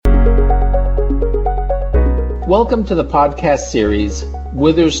Welcome to the podcast series,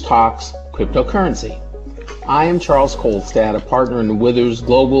 Withers Talks Cryptocurrency. I am Charles Kolstad, a partner in the Withers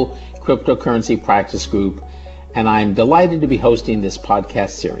Global Cryptocurrency Practice Group, and I am delighted to be hosting this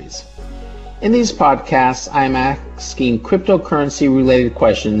podcast series. In these podcasts, I am asking cryptocurrency-related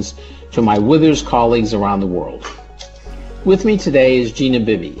questions to my Withers colleagues around the world. With me today is Gina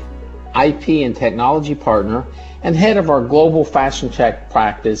Bibby, IP and technology partner and head of our Global Fashion Check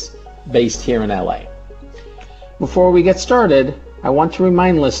practice based here in LA. Before we get started, I want to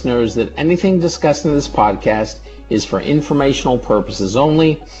remind listeners that anything discussed in this podcast is for informational purposes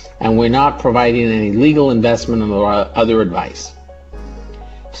only, and we're not providing any legal investment or other advice.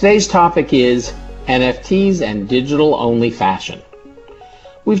 Today's topic is NFTs and digital-only fashion.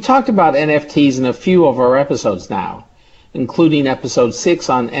 We've talked about NFTs in a few of our episodes now, including episode 6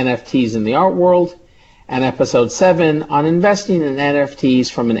 on NFTs in the art world and episode 7 on investing in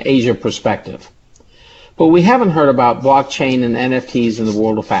NFTs from an Asia perspective. But we haven't heard about blockchain and NFTs in the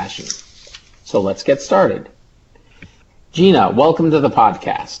world of fashion. So let's get started. Gina, welcome to the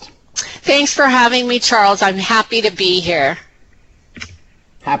podcast. Thanks for having me, Charles. I'm happy to be here.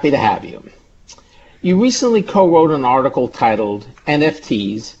 Happy to have you. You recently co-wrote an article titled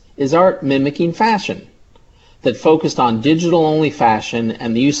NFTs, Is Art Mimicking Fashion? That focused on digital-only fashion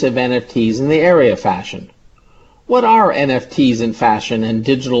and the use of NFTs in the area of fashion. What are NFTs in fashion and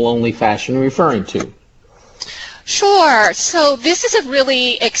digital-only fashion referring to? Sure. So this is a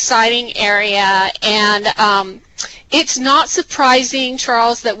really exciting area, and it's not surprising,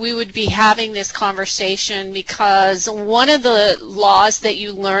 Charles, that we would be having this conversation because one of the laws that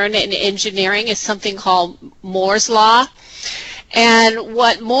you learn in engineering is something called Moore's Law. And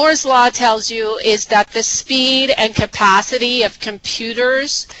what Moore's Law tells you is that the speed and capacity of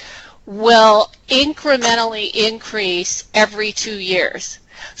computers will incrementally increase every 2 years.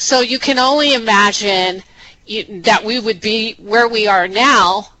 So you can only imagine that we would be where we are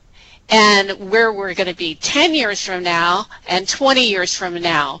now and where we're going to be 10 years from now and 20 years from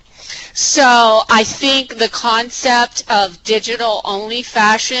now. So I think the concept of digital-only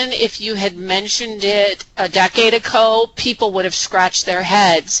fashion, if you had mentioned it a decade ago, people would have scratched their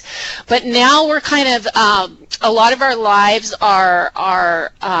heads. But now we're kind of, a lot of our lives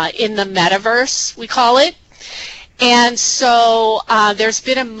are in the metaverse, we call it. And so there's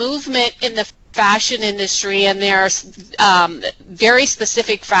been a movement in the fashion industry, and there are very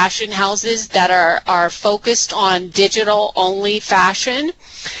specific fashion houses that are focused on digital-only fashion.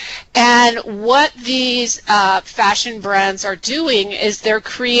 And what these fashion brands are doing is they're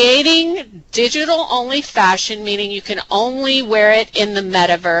creating digital-only fashion, meaning you can only wear it in the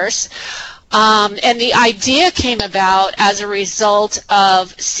metaverse. And the idea came about as a result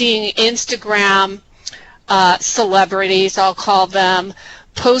of seeing Instagram celebrities, I'll call them,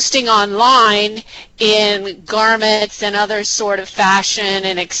 posting online in garments and other sort of fashion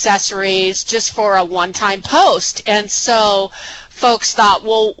and accessories just for a one-time post. And so folks thought,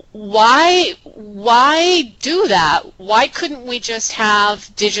 well, why do that? Why couldn't we just have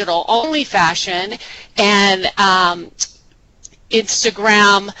digital-only fashion and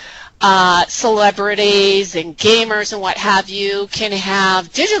Instagram celebrities and gamers and what have you can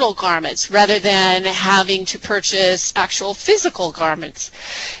have digital garments rather than having to purchase actual physical garments?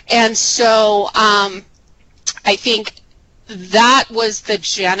 And so I think that was the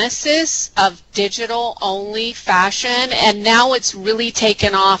genesis of digital-only fashion, and now it's really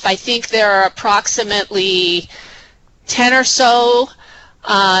taken off. I think there are approximately 10 or so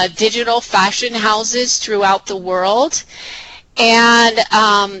digital fashion houses throughout the world. And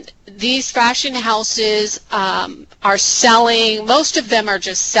these fashion houses are selling, most of them are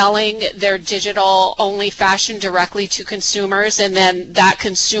just selling their digital-only fashion directly to consumers, and then that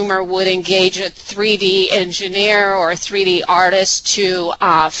consumer would engage a 3D engineer or a 3D artist to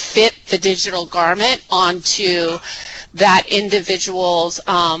fit the digital garment onto that individual's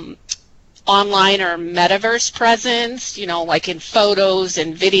online or metaverse presence, you know, like in photos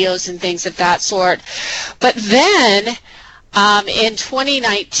and videos and things of that sort. But then in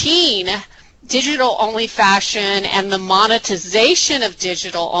 2019, digital-only fashion and the monetization of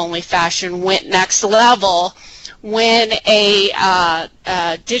digital-only fashion went next level when a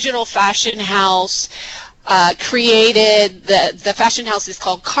digital fashion house created, the fashion house is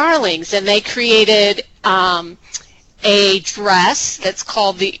called Carlings, and they created a dress that's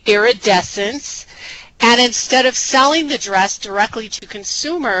called the Iridescence, and instead of selling the dress directly to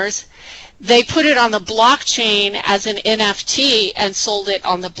consumers, they put it on the blockchain as an NFT and sold it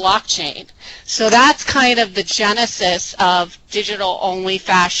on the blockchain. So that's kind of the genesis of digital-only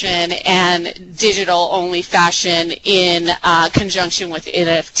fashion and digital-only fashion in conjunction with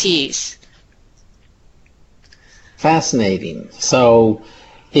NFTs. Fascinating. So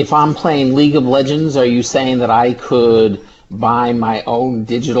if I'm playing League of Legends, are you saying that I could buy my own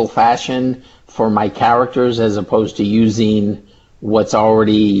digital fashion for my characters as opposed to using what's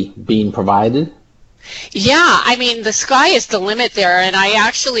already being provided? Yeah, I mean, the sky is the limit there, and I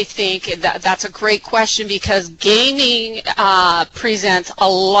actually think that that's a great question because gaming presents a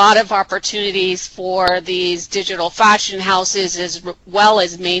lot of opportunities for these digital fashion houses as well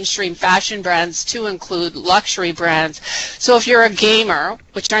as mainstream fashion brands to include luxury brands. So if you're a gamer,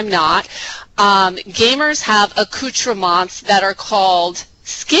 which I'm not, gamers have accoutrements that are called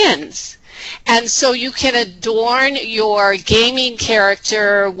skins. And so you can adorn your gaming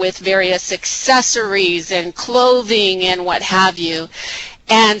character with various accessories and clothing and what have you.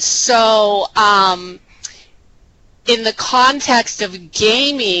 And so in the context of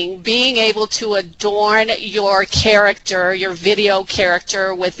gaming, being able to adorn your character, your video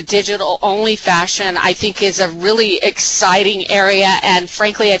character with digital-only fashion, I think is a really exciting area. And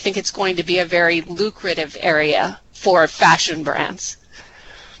frankly, I think it's going to be a very lucrative area for fashion brands.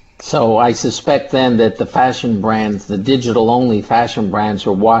 So I suspect then that the fashion brands, the digital-only fashion brands,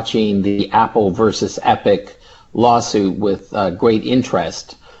 are watching the Apple versus Epic lawsuit with great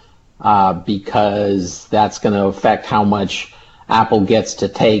interest because that's going to affect how much Apple gets to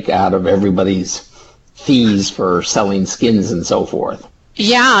take out of everybody's fees for selling skins and so forth.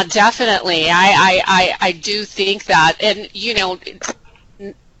 Yeah, definitely. I do think that. And, you know,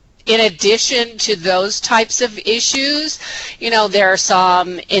 in addition to those types of issues, you know, there are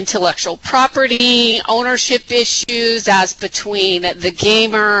some intellectual property ownership issues as between the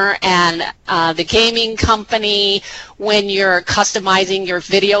gamer and the gaming company when you're customizing your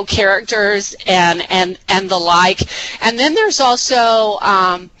video characters and the like. And then there's also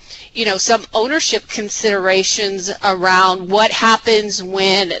you know, some ownership considerations around what happens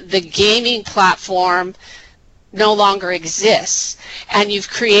when the gaming platform no longer exists and you've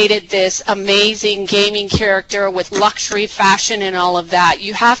created this amazing gaming character with luxury fashion and all of that.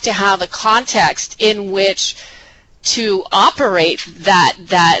 You have to have a context in which to operate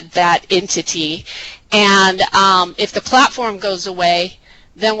that entity, and if the platform goes away,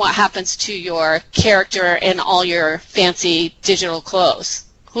 then what happens to your character and all your fancy digital clothes?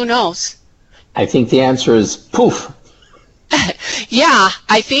 Who knows? I think the answer is poof. Yeah,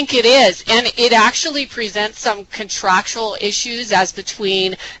 I think it is. And it actually presents some contractual issues as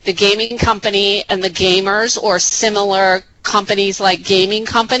between the gaming company and the gamers or similar companies like gaming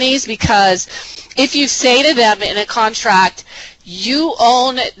companies, because if you say to them in a contract, you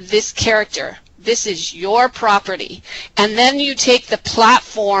own this character, this is your property, and then you take the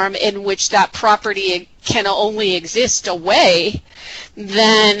platform in which that property can only exist away,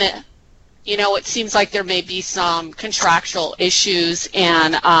 then you know, it seems like there may be some contractual issues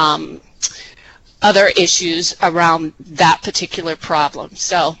and other issues around that particular problem.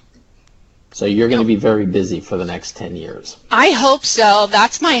 So you're going to be very busy for the next 10 years. I hope so.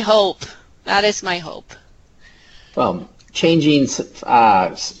 That's my hope. That is my hope. Well, changing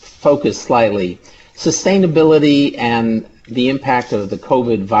focus slightly, sustainability and the impact of the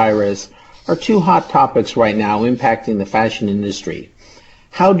COVID virus are two hot topics right now impacting the fashion industry.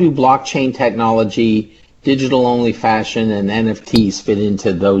 How do blockchain technology, digital-only fashion, and NFTs fit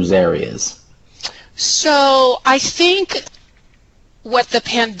into those areas? So I think what the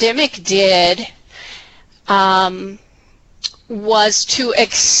pandemic did was to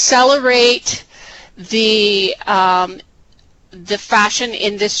accelerate the fashion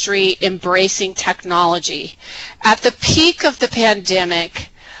industry embracing technology. At the peak of the pandemic,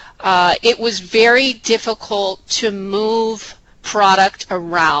 it was very difficult to move product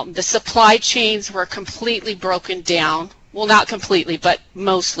around. The supply chains were completely broken down. Well, not completely, but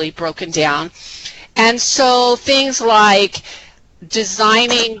mostly broken down. And so things like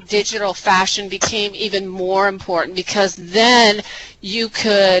designing digital fashion became even more important because then you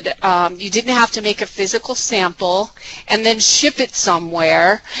could, you didn't have to make a physical sample and then ship it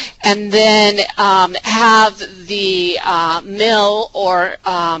somewhere and then have the mill or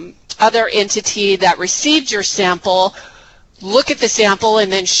other entity that received your sample look at the sample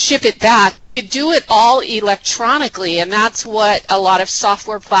and then ship it back. You do it all electronically, and that's what a lot of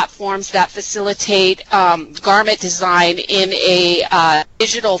software platforms that facilitate garment design in a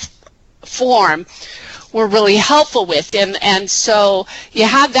digital form were really helpful with. And so you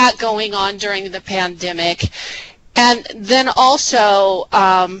had that going on during the pandemic. And then also,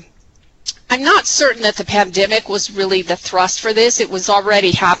 I'm not certain that the pandemic was really the thrust for this. It was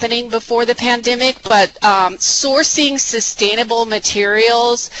already happening before the pandemic, but sourcing sustainable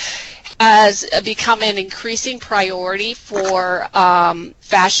materials has become an increasing priority for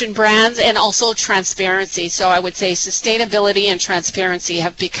fashion brands, and also transparency. So I would say sustainability and transparency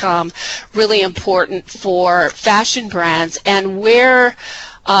have become really important for fashion brands. And where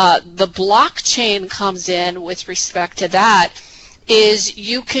the blockchain comes in with respect to that is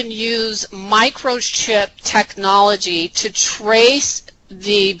you can use microchip technology to trace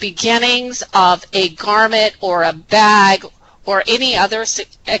the beginnings of a garment or a bag or any other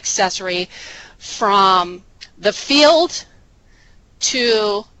accessory from the field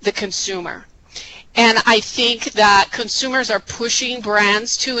to the consumer. And I think that consumers are pushing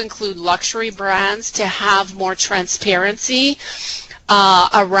brands to include luxury brands to have more transparency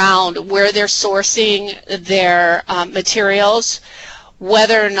around where they're sourcing their materials,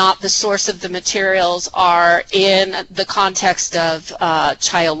 whether or not the source of the materials are in the context of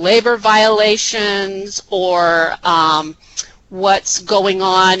child labor violations or what's going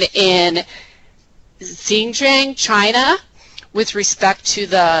on in Xinjiang, China, with respect to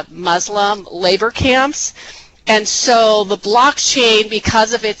the Muslim labor camps. And so the blockchain,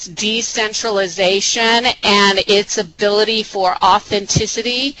 because of its decentralization and its ability for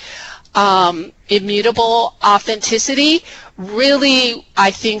authenticity, immutable authenticity, really,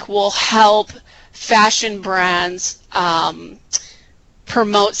 I think, will help fashion brands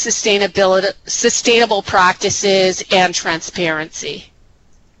promote sustainable practices and transparency.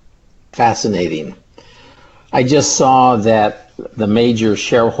 Fascinating. I just saw that the major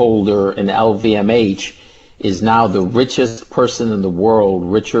shareholder in LVMH is now the richest person in the world,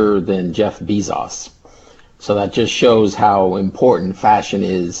 richer than Jeff Bezos. So that just shows how important fashion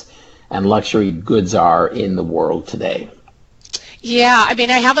is and luxury goods are in the world today. Yeah, I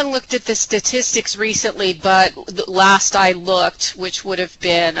mean, I haven't looked at the statistics recently, but last I looked, which would have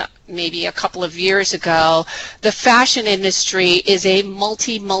been maybe a couple of years ago, the fashion industry is a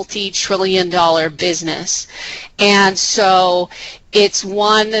multi-trillion-dollar business. And so it's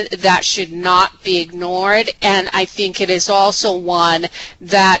one that should not be ignored, and I think it is also one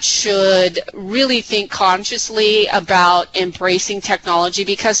that should really think consciously about embracing technology,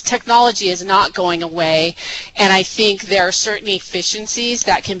 because technology is not going away, and I think there are certain efficiencies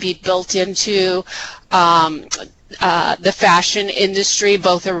that can be built into the fashion industry,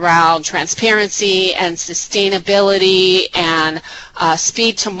 both around transparency and sustainability and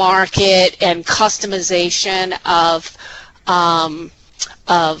speed to market and customization of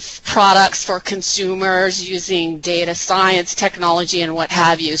products for consumers using data science technology and what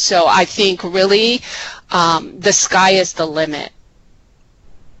have you. So I think really the sky is the limit.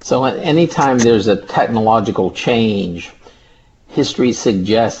 So anytime there's a technological change, history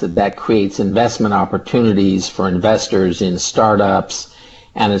suggests that creates investment opportunities for investors in startups,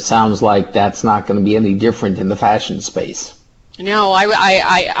 and it sounds like that's not going to be any different in the fashion space. No,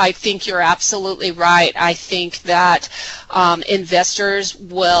 I think you're absolutely right. I think that investors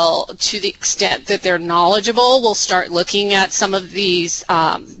will, to the extent that they're knowledgeable, will start looking at some of these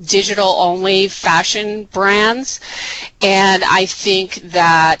digital-only fashion brands. And I think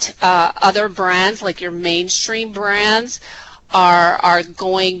that other brands, like your mainstream brands, are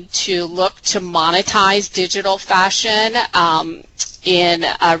going to look to monetize digital fashion. In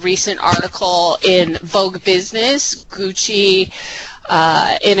a recent article in Vogue Business, Gucci,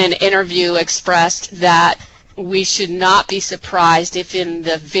 in an interview, expressed that we should not be surprised if in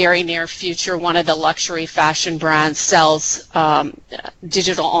the very near future one of the luxury fashion brands sells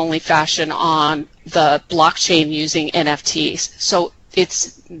digital-only fashion on the blockchain using NFTs. So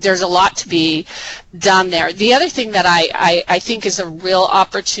there's a lot to be done there. The other thing that I think is a real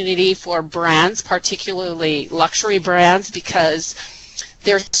opportunity for brands, particularly luxury brands, because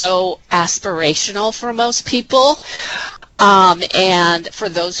they're so aspirational for most people, and for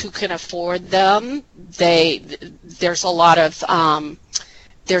those who can afford them, there's a lot of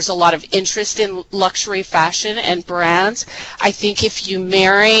interest in luxury fashion and brands. I think if you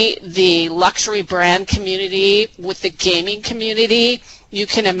marry the luxury brand community with the gaming community, you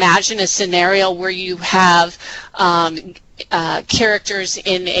can imagine a scenario where you have characters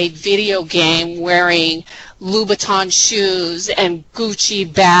in a video game wearing Louboutin shoes and Gucci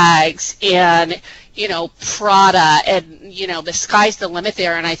bags and, Prada, and, the sky's the limit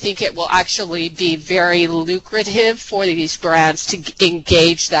there, and I think it will actually be very lucrative for these brands to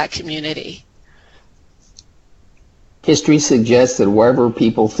engage that community. History suggests that wherever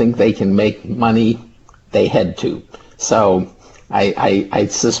people think they can make money, they head to. So I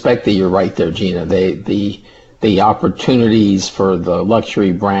suspect that you're right there, Gina. The opportunities for the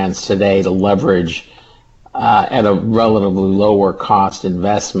luxury brands today to leverage at a relatively lower cost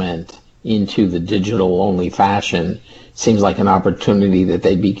investment into the digital-only fashion seems like an opportunity that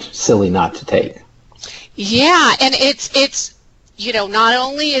they'd be silly not to take. Yeah, and it's not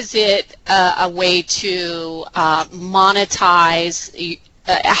only is it a way to monetize,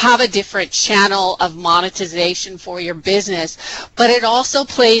 have a different channel of monetization for your business, but it also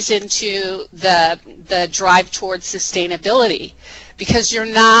plays into the drive towards sustainability, because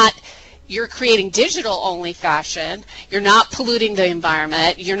you're creating digital-only fashion, you're not polluting the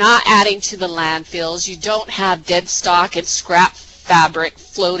environment, you're not adding to the landfills, you don't have dead stock and scrap fabric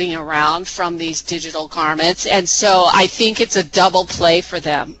floating around from these digital garments, and so I think it's a double play for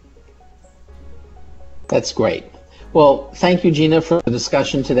them. That's great. Well, thank you, Gina, for the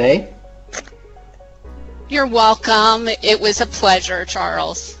discussion today. You're welcome. It was a pleasure,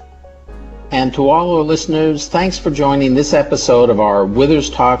 Charles. And to all our listeners, thanks for joining this episode of our Withers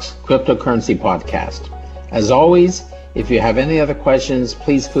Talks Cryptocurrency podcast. As always, if you have any other questions,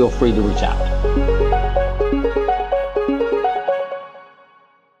 please feel free to reach out.